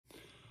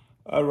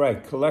All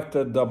right,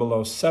 Collector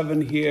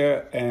 007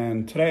 here,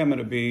 and today I'm going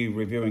to be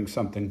reviewing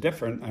something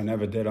different I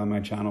never did on my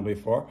channel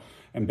before.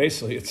 And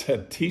basically it's a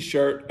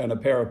t-shirt and a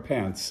pair of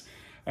pants.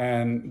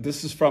 And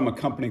this is from a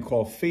company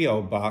called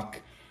Fioboc,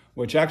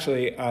 which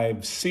actually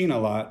I've seen a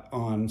lot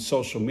on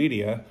social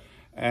media.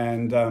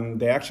 And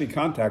they actually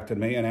contacted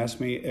me and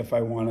asked me if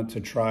I wanted to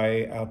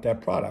try out their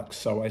products.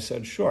 So I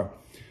said, sure.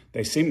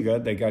 They seem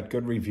good, they got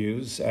good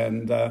reviews,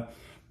 and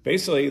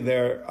basically,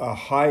 they're a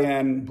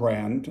high-end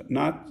brand,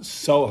 not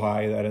so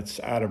high that it's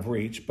out of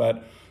reach,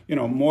 but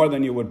more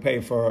than you would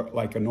pay for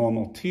like a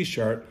normal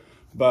t-shirt.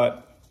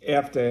 But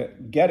after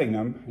getting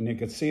them, and you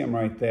can see them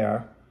right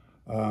there,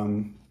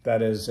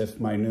 that is if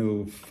my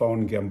new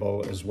phone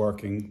gimbal is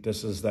working.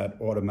 This is that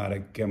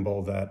automatic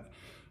gimbal that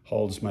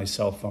holds my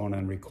cell phone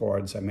and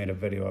records. I made a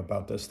video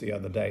about this the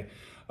other day.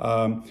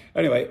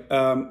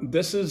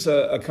 This is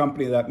a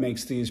company that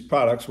makes these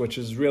products, which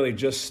is really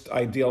just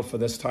ideal for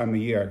this time of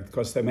year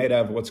because they're made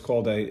out of what's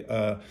called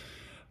a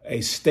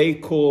stay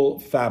cool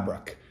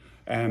fabric.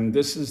 And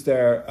this is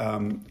their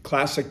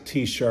classic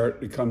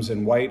t-shirt. It comes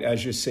in white,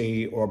 as you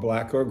see, or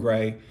black or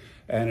gray.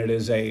 And it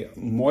is a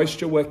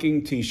moisture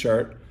wicking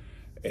t-shirt.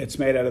 It's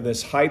made out of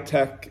this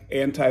high-tech,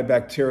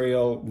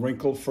 antibacterial,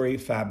 wrinkle-free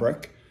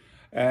fabric.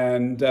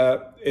 And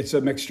it's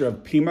a mixture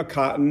of Pima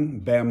cotton,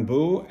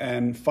 bamboo,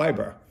 and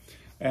fiber.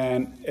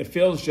 And it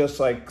feels just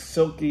like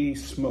silky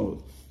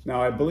smooth.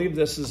 Now, I believe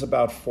this is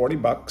about 40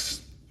 bucks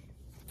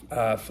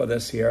for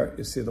this here.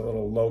 You see the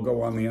little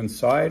logo on the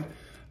inside,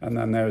 and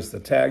then there's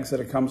the tags that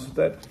it comes with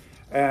it.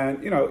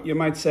 And, you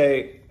might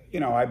say,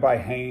 I buy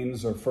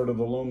Hanes or Fruit of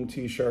the Loom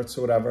t-shirts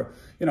or whatever.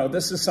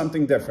 This is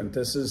something different.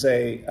 This is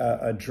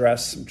a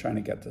dress. I'm trying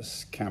to get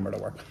this camera to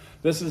work.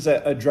 This is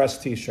a dress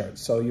t-shirt.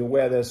 So you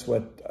wear this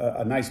with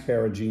a nice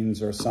pair of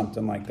jeans or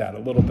something like that, a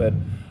little bit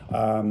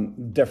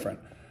different.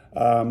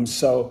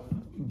 So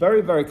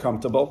very, very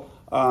comfortable.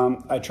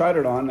 I tried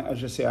it on.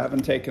 As you see, I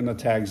haven't taken the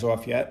tags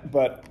off yet,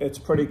 but it's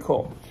pretty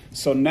cool.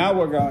 So now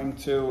we're going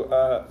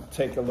to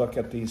take a look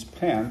at these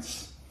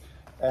pants.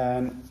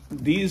 And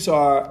these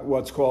are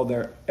what's called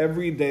their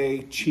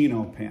everyday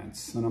chino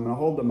pants. And I'm going to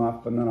hold them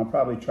up, and then I'll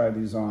probably try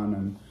these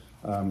on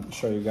and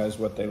show you guys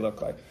what they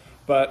look like.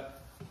 But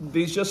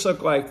these just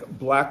look like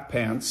black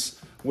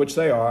pants, which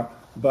they are,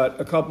 but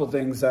a couple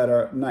things that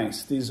are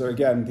nice. These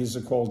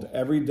are called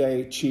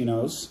everyday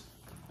chinos.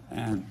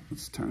 And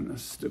let's turn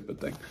this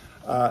stupid thing.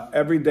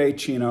 Everyday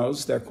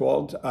chinos, they're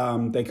called.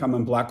 They come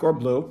in black or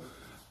blue.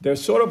 They're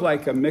sort of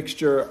like a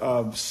mixture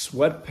of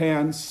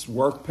sweatpants,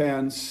 work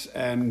pants,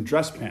 and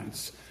dress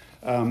pants.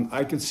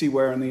 I could see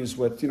wearing these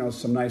with,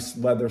 some nice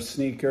leather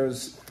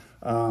sneakers,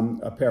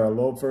 a pair of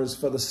loafers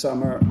for the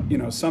summer,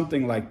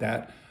 something like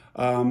that.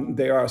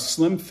 They are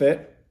slim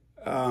fit.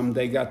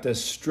 They got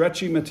this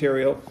stretchy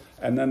material,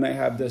 and then they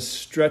have this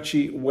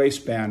stretchy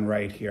waistband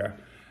right here.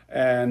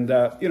 And,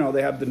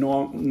 they have the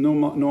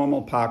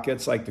normal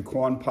pockets, like the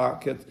coin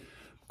pocket,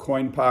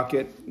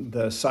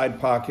 the side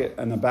pocket,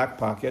 and the back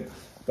pocket.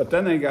 But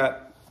then they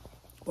got,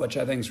 which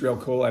I think is real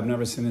cool, I've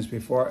never seen this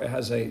before, it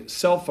has a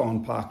cell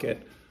phone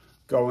pocket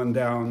going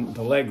down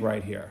the leg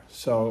right here.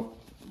 So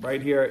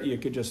right here, you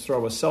could just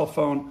throw a cell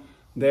phone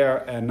there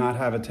and not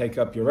have it take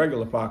up your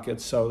regular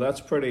pockets. So that's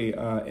pretty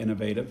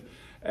innovative.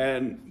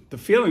 And the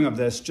feeling of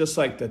this, just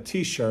like the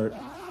t-shirt,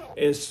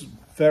 is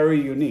very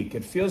unique.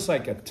 It feels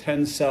like a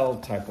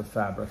Tencel type of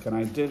fabric. And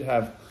I did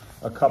have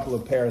a couple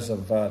of pairs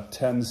of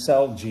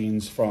Tencel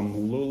jeans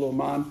from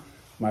Lululemon.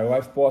 My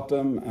wife bought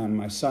them and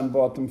my son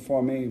bought them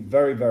for me.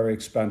 Very, very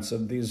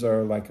expensive. These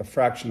are like a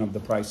fraction of the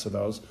price of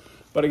those.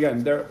 But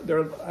again, they're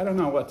I don't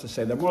know what to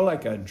say. They're more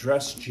like a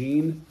dress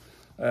jean.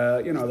 They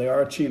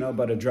are a chino,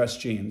 but a dress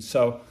jean.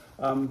 So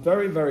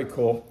very, very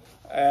cool.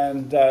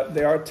 And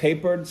they are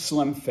tapered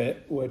slim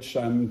fit, which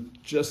I'm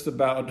just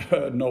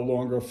about no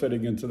longer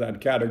fitting into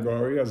that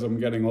category as I'm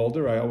getting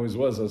older. I always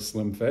was a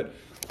slim fit,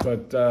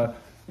 but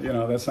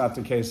that's not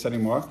the case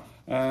anymore.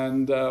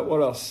 And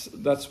what else?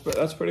 That's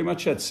pretty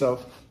much it. So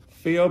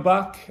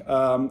Fioboc,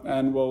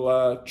 and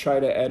we'll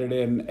try to edit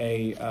in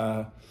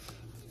a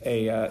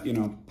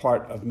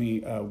part of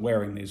me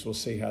wearing these. We'll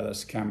see how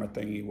this camera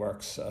thingy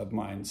works of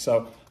mine.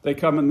 So they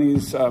come in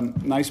these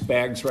nice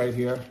bags right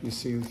here. You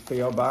see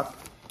Fioboc.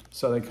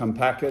 So they come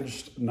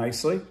packaged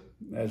nicely,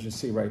 as you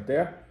see right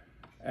there.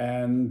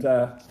 And,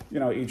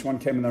 each one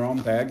came in their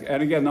own bag.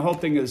 And again, the whole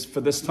thing is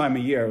for this time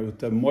of year with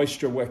the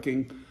moisture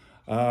wicking.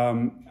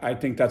 I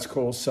think that's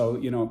cool. So,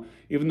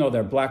 even though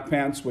they're black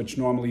pants, which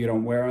normally you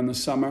don't wear in the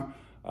summer,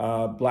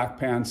 black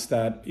pants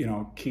that,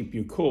 keep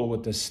you cool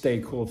with the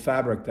stay cool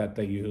fabric that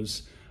they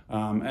use.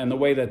 And the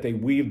way that they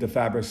weave the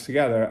fabrics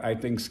together, I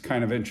think is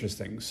kind of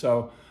interesting.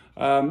 So,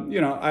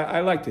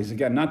 I like these.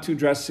 Again, not too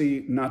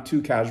dressy, not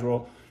too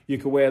casual. You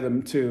could wear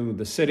them to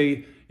the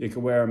city, you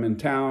could wear them in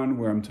town,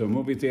 wear them to a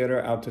movie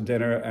theater, out to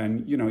dinner,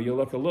 and you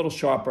look a little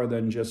sharper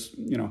than just,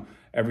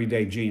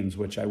 everyday jeans,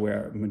 which I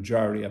wear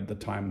majority of the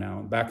time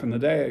now. Back in the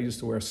day, I used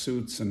to wear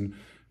suits and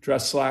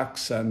dress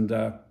slacks, and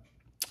that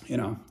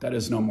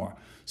is no more.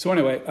 So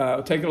anyway,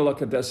 take a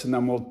look at this, and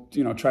then we'll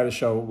try to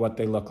show what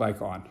they look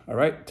like on. All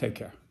right, take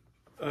care.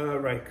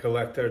 Right,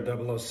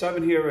 Collector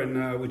 007 here,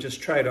 and we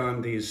just tried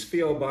on these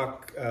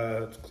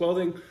Fioboc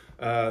clothing.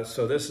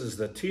 So this is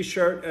the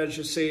t-shirt, as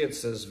you see. It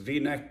says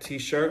V-neck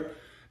t-shirt,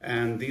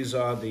 and these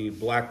are the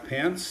black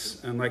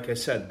pants. And like I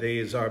said,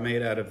 these are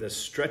made out of this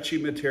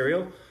stretchy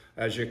material,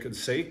 as you can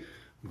see.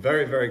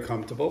 Very, very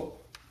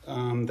comfortable.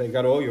 They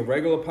got all your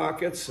regular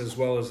pockets, as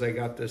well as they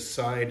got this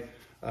side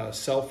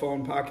cell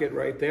phone pocket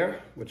right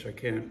there, which I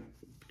can't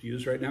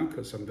use right now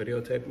because I'm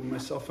videotaping my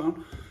cell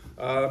phone.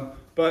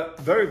 But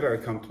very, very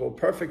comfortable,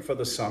 perfect for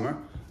the summer.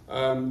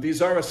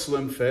 These are a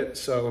slim fit,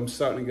 so I'm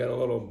starting to get a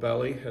little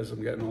belly as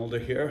I'm getting older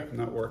here. I'm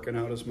not working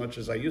out as much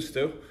as I used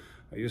to.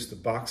 I used to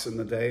box in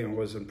the day and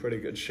was in pretty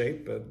good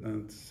shape, but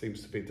it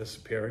seems to be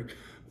disappearing.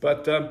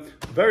 But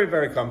very,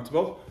 very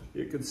comfortable.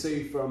 You can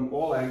see from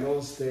all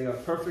angles, they are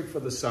perfect for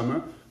the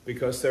summer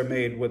because they're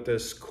made with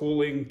this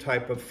cooling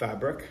type of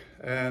fabric.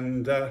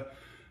 And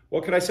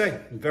what can I say?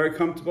 Very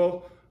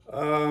comfortable.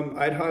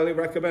 I'd highly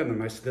recommend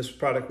them. This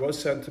product was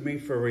sent to me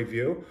for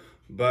review,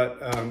 but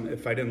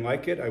if I didn't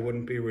like it, I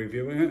wouldn't be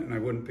reviewing it and I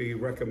wouldn't be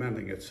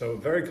recommending it. So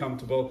very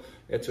comfortable.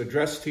 It's a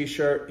dress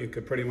t-shirt. You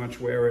could pretty much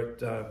wear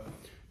it,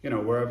 you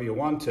know, wherever you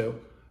want to.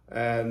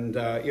 And,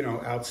 you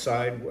know,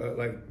 outside,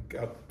 like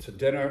out to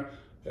dinner,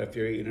 if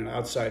you're eating an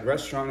outside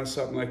restaurant or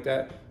something like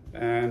that.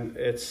 And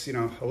it's, you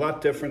know, a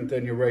lot different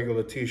than your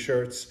regular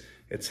t-shirts.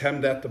 It's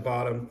hemmed at the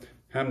bottom,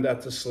 hemmed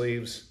at the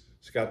sleeves.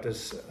 It's got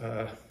this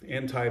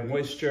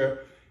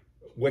anti-moisture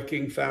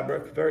wicking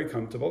fabric, very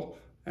comfortable.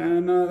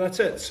 And that's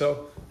it.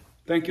 So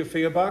thank you,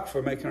 Fioboc,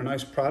 for making a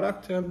nice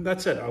product. And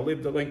that's it. I'll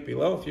leave the link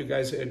below. If you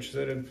guys are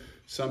interested in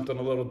something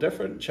a little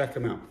different, check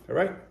them out. All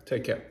right?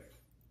 Take care.